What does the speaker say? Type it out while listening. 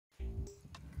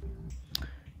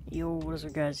Yo, what is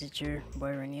up guys, it's your boy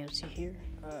Renee here.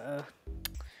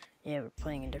 Yeah, we're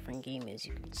playing a different game as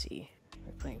you can see.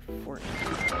 We're playing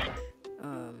Fortnite.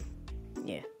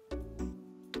 Yeah.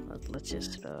 Let's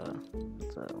just,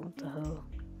 what the hell?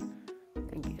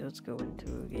 Let's go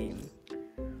into a game.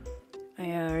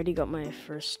 I already got my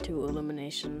first 2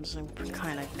 eliminations. I'm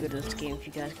kinda good at this game if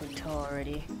you guys can tell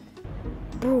already.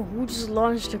 Bro, who just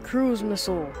launched a cruise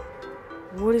missile?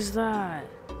 What is that?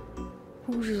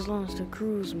 Who just launched a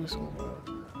cruise missile, bro?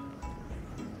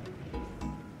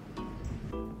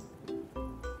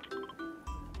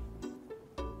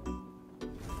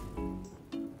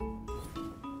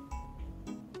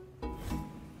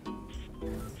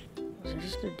 Was there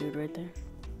just a dude right there?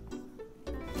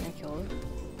 Can I kill him?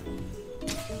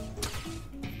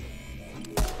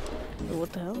 Wait,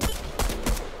 what the hell?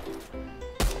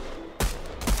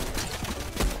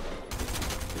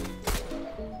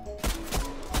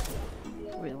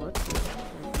 Wait, what?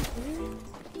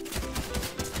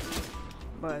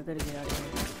 Bro, I gotta get out of here.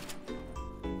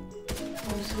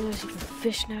 Oh, is this? You can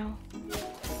fish now?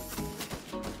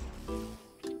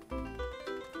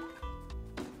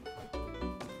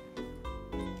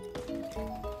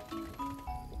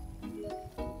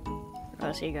 Oh,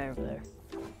 I see a guy over there.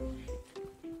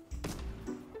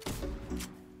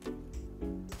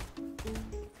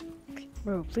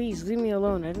 Bro, please leave me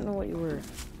alone. I didn't know what you were.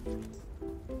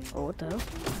 Oh, what the hell?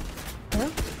 Huh?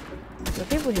 There are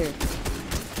people here.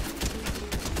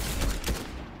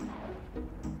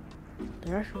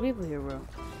 There are actual people here, bro.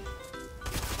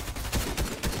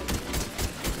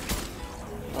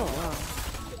 Oh, wow.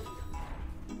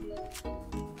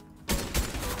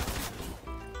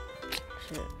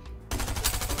 Shit.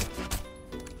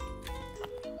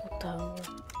 What the hell?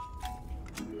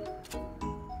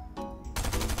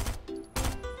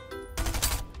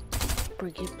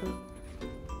 Break it, bro.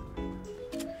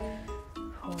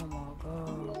 Oh my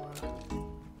god.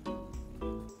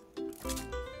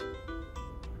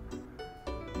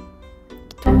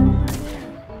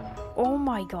 Oh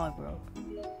my god, bro.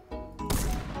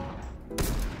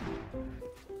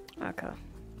 Okay.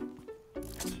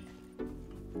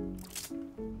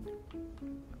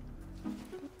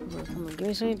 Bro, come on, give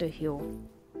me something to heal.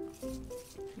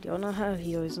 Do y'all not have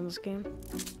heals in this game?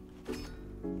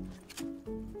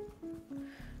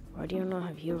 Why do you not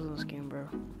have heals in this game, bro?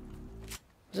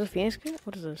 Is this a Phoenix kit?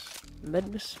 What is this?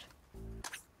 Medmist?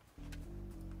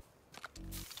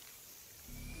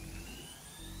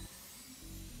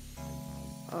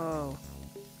 Oh.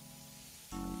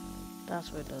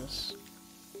 That's what it does.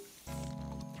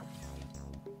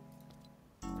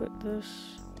 Put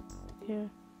this here.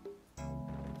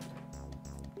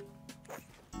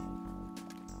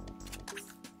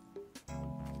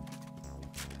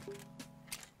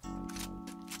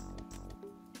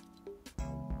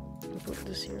 Put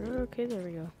this here. Okay, there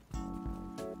we go.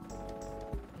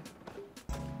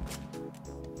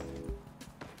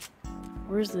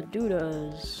 Where's the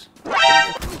dudas?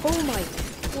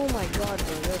 Oh my god,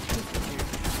 bro. There's people here.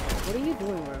 What are you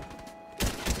doing, bro?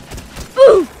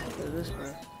 Look at this,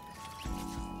 bro.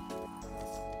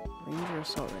 Ranger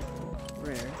assault rifle.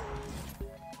 Rare.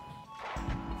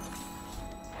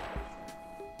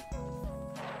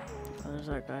 Oh, there's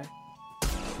that guy.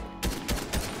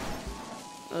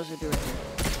 Oh, there's a dude right here.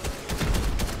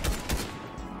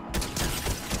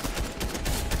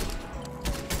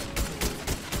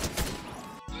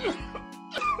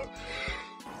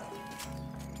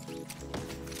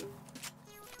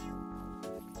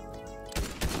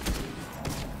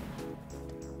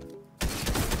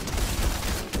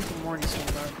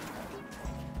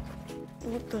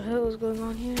 What the hell is going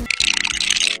on here?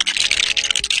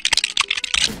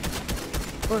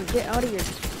 Bro, get out of here.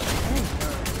 Dang,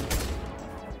 bro.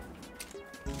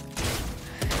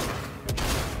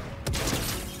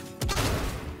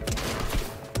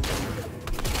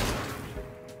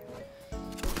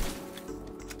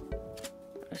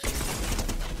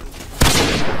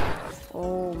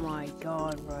 Oh my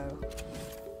god, bro.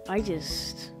 Did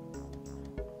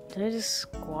I just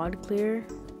squad clear?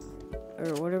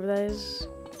 Or whatever that is.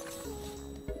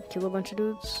 Kill a bunch of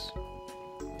dudes.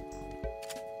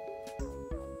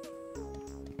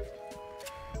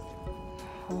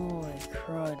 Holy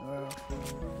crud, bro.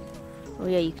 Oh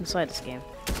yeah, you can slide this game.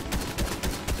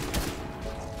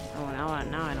 Oh, now I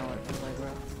know what it feels like,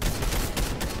 bro.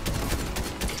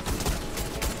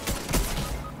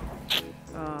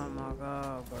 Oh my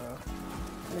god, bro.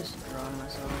 I'm just drawing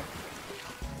myself.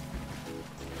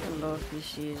 Hello,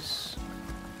 fishies.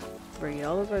 Bro,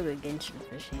 y'all look like the Genshin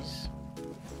fishies.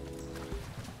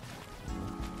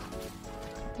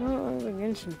 No, the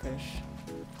Genshin fish.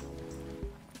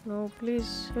 No,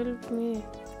 please help me.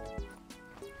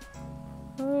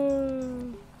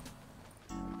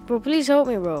 Bro, please help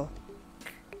me, bro.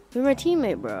 You're my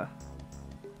teammate, bro.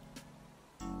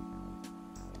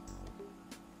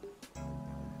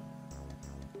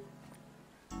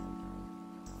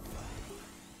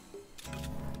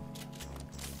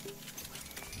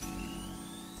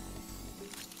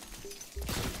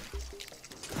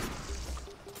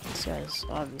 This guy's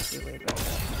obviously way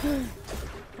better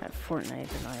at Fortnite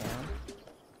than I am.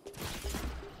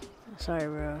 Sorry,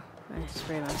 bro. I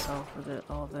sprayed myself with it,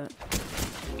 all of it.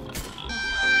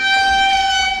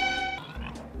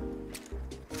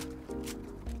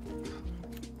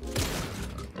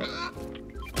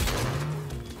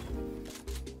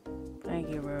 Thank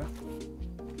you, bro.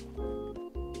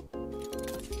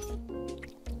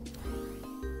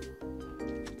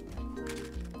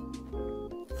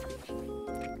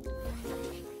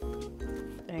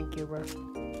 Thank you, bro.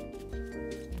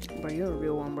 Bro, you're a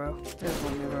real one, bro. There's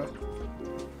one, bro.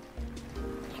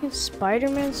 You can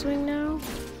Spider-Man swing now?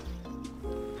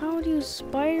 How do you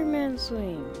Spider-Man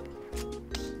swing?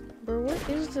 Bro, what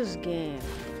is this game?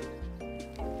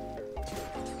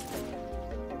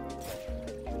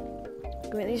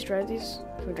 Can we at least drive these?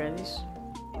 Can we drive these?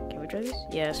 Can we drive these?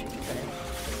 Yes, we can drive.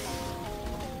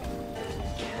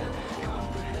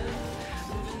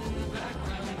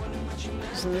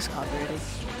 Isn't this copyrighted?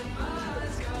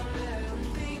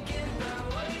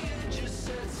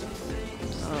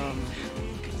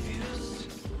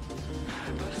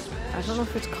 I don't know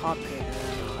if it's copyrighted or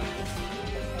not.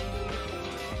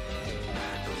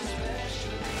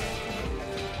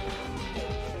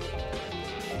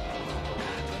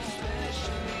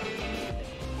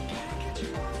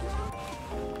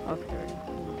 Okay,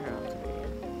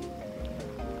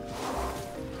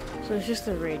 so it's just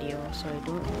the radio, so I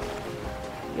don't.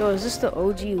 Yo, is this the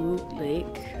OG Loot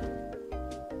Lake?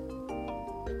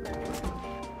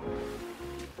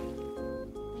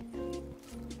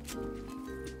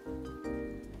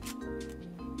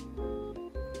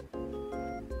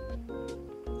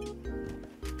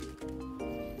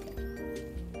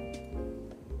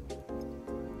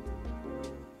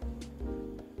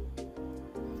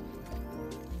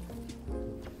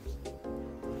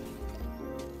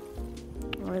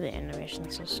 Why are the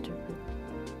animations so stupid?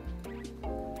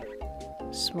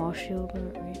 Small shield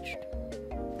not reached.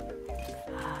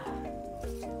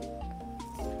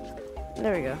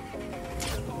 There we go.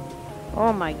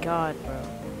 Oh my god, bro.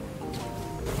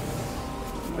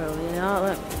 Bro,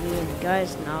 you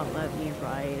guys not let me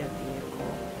ride a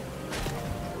vehicle.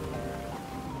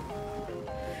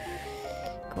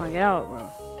 Come on, get out, bro.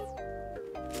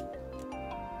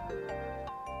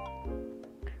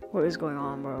 What is going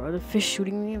on, bro? Are the fish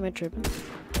shooting me? Am I tripping?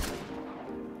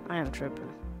 I am tripping.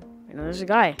 You know, there's a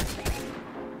guy.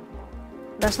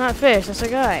 That's not fish, that's a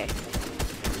guy.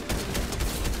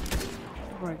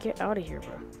 Bro, get out of here,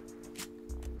 bro.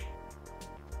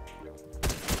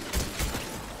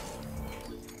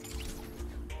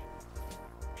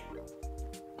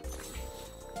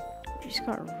 You just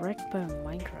got wrecked by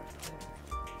Minecraft.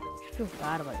 You should feel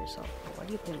bad about yourself. Why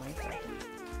do you play Minecraft?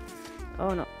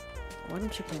 Oh no. Why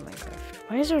don't you play Minecraft?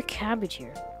 Why is there a cabbage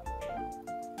here?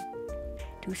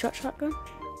 Two-shot shotgun?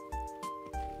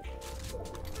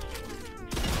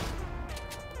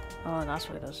 Oh, that's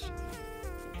what it does.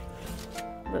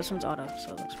 But this one's auto,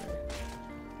 so it looks better.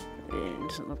 It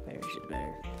doesn't look better, it's just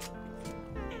better.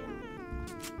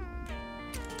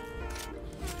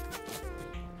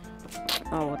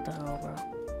 Oh, what the hell, bro?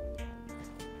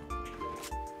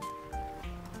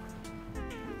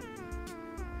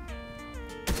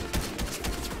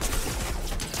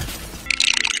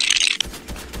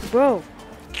 Bro,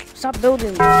 stop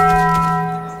building,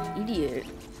 bro. Idiot.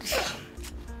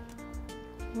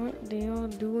 What do y'all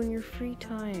do in your free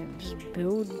time? Just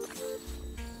build.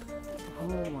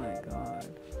 Oh my god.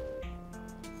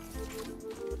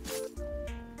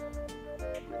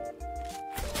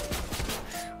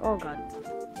 Oh god.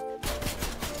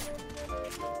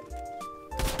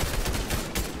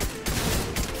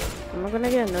 Am I gonna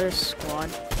get another squad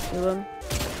with them?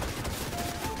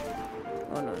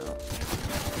 Oh no, no.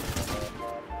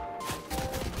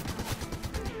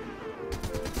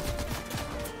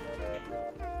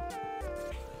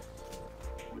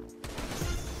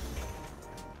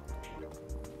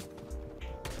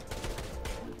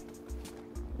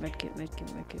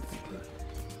 Medkit.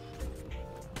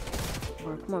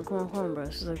 Bro, come on, bro.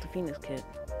 This is like the Phoenix kit.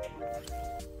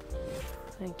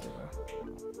 Thank you, bro.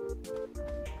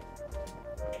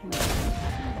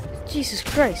 Jesus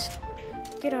Christ.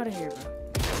 Get out of here, bro.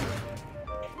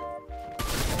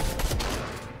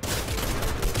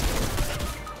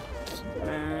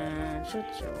 Man, shut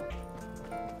your...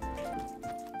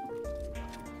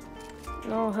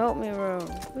 No, help me, bro.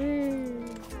 Please.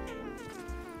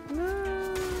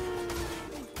 No.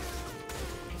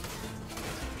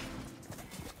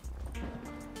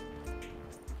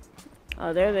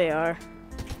 Oh, there they are.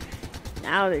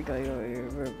 Now they're going over here,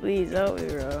 bro. Please help me,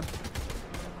 bro.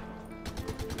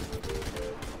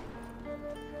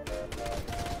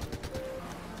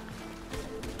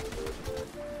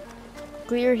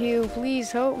 Clear Hugh,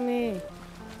 please help me.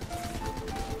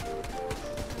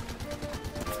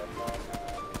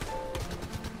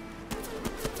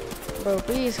 Bro,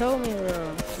 please help me,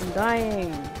 bro. I'm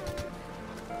dying.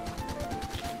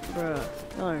 Bro,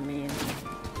 y'all are mean.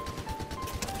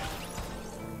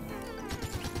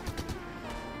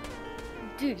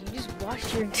 Dude, you just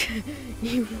watched your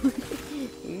you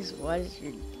just watched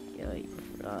your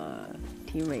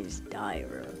teammates die,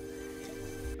 bro.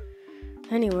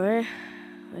 Anyway,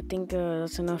 I think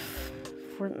that's enough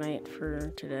Fortnite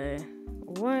for today.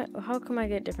 What? How come I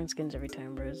get different skins every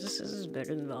time, bro? This is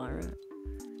better than Valorant.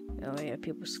 Oh yeah,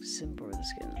 people simp over the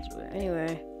skins. But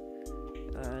anyway,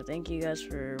 thank you guys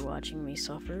for watching me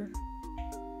suffer.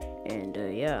 And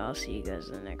yeah, I'll see you guys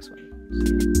in the next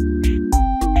one.